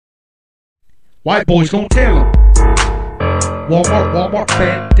White boys gon' tell 'em. Wal-Mart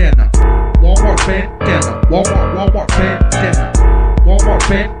Bandana. Wal-Mart Bandana. Wal-Mart Bandana. Wal-Mart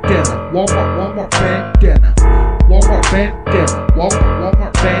Bandana. Wal-Mart Bandana. Wal-Mart Bandana.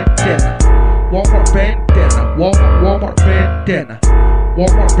 Wal-Mart Bandana. Wal-Mart Bandana. Wal-Mart Bandana. Wal-Mart Bandana.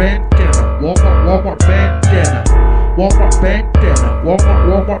 Wal-Mart Bandana. Wal-Mart Bandana.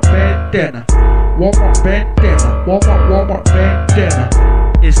 Wal-Mart Bandana. Wal-Mart Bandana. Wal-Mart Bandana.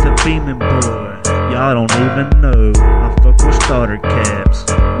 It's the Beaman boy, y'all don't even know. I fuck with starter caps,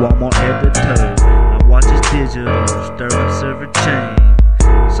 Wal-Mart head to toe. I watch his digital, sterling silver chain.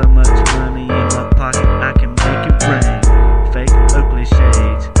 So much money in my pocket, I can make it rain. Fake Oakley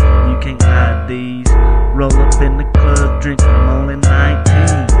shades, you can't hide these. Roll up in the club, drink, I'm only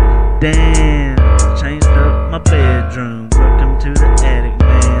 19. Damn, changed up my bedroom. Welcome to the attic,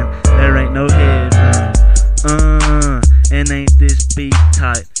 man, there ain't no headroom. And ain't this beat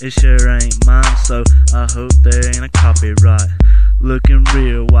tight? It sure ain't mine, so I hope there ain't a copyright. Looking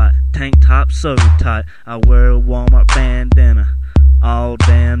real white, tank top so tight. I wear a Wal-Mart bandana all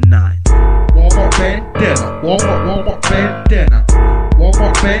damn night. Wal-Mart Bandana. Wal-Mart Bandana.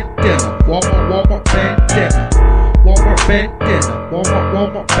 Wal-Mart Bandana. Wal-Mart Bandana. Wal-Mart Bandana. Wal-Mart Bandana.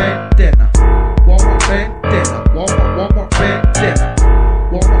 Wal-Mart Bandana. Wal-Mart Bandana. Wal-Mart Bandana.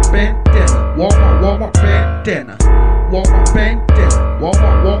 Wal-Mart Bandana. Wal-Mart Bandana.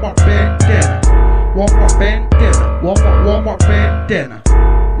 Wal-Mart Bandana. Wal-Mart Bandana. Wal-Mart Bandana.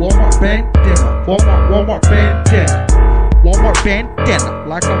 Wal-Mart Bandana. Wal-Mart Bandana. Wal-Mart Bandana.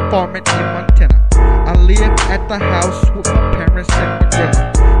 Like I'm farming in Montana. I live at the house with my parents and my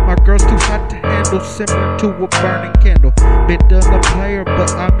grandma. My girl's too hot to handle, similar to a burning candle. Been done a player,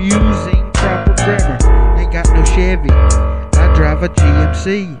 but I'm using proper grammar. Ain't got no Chevy, I drive a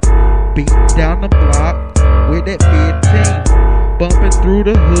GMC. Beating down the block with that 15. Bumping through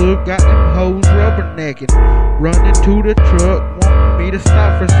the hood, got them hoes rubbernecking. Running to the truck, wanting me to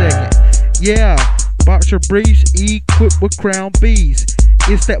stop for a second. Yeah, boxer briefs equipped with Crown B's.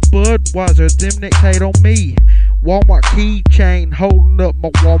 It's that Budweiser, them nicks hate on me. Walmart keychain holding up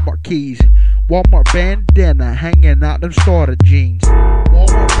my Walmart keys. Walmart bandana hanging out them starter jeans.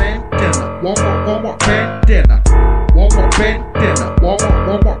 Walmart bandana. Walmart bandana. Walmart bandana.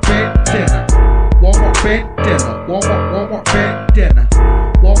 Walmart bandana. Walmart bandana. Walmart bandana. Walmart bandana.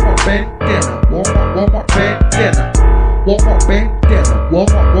 Walmart bandana. Walmart bandana. Walmart bandana.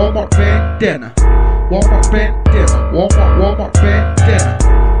 Walmart bandana. Walmart bandana. Walmart bandana.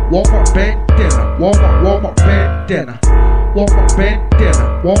 Walmart bandana. Walmart bandana.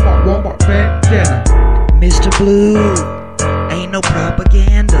 Walmart bandana. Mr. Blue, ain't no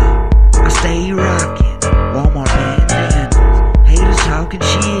propaganda. I stay rockin' Wal-Mart bandanas. Haters talking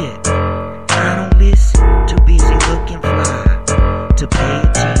shit, I don't listen. Too busy looking fly to pay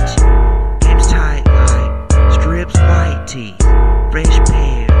attention. Game's tight like strips, white tees, fresh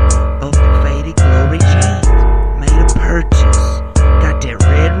pair of the faded glory jeans. Made a purchase, got that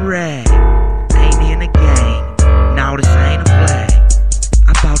red rag. Ain't in a gang, now this ain't a flag.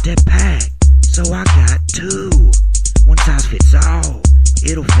 I bought that pack, so I got two. One size fits all,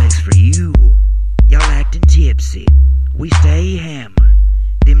 it'll flex for you. Y'all acting tipsy, we stay hammered.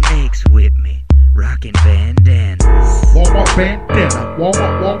 Them necks with me, rockin' bandanas. Walmart bandana.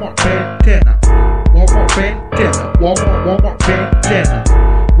 Walmart bandana. Walmart bandana. Walmart bandana. Walmart bandana.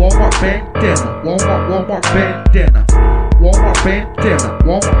 Walmart bandana. Walmart bandana. Walmart bandana.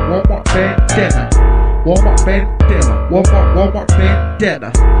 Walmart bandana. Walmart bandana.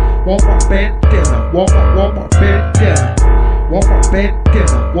 Walmart bandana. Walmart bandana. Walmart bandana.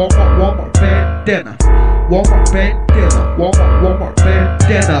 Walmart bandana. Walmart bandana. Walmart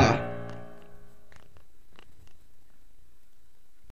bandana.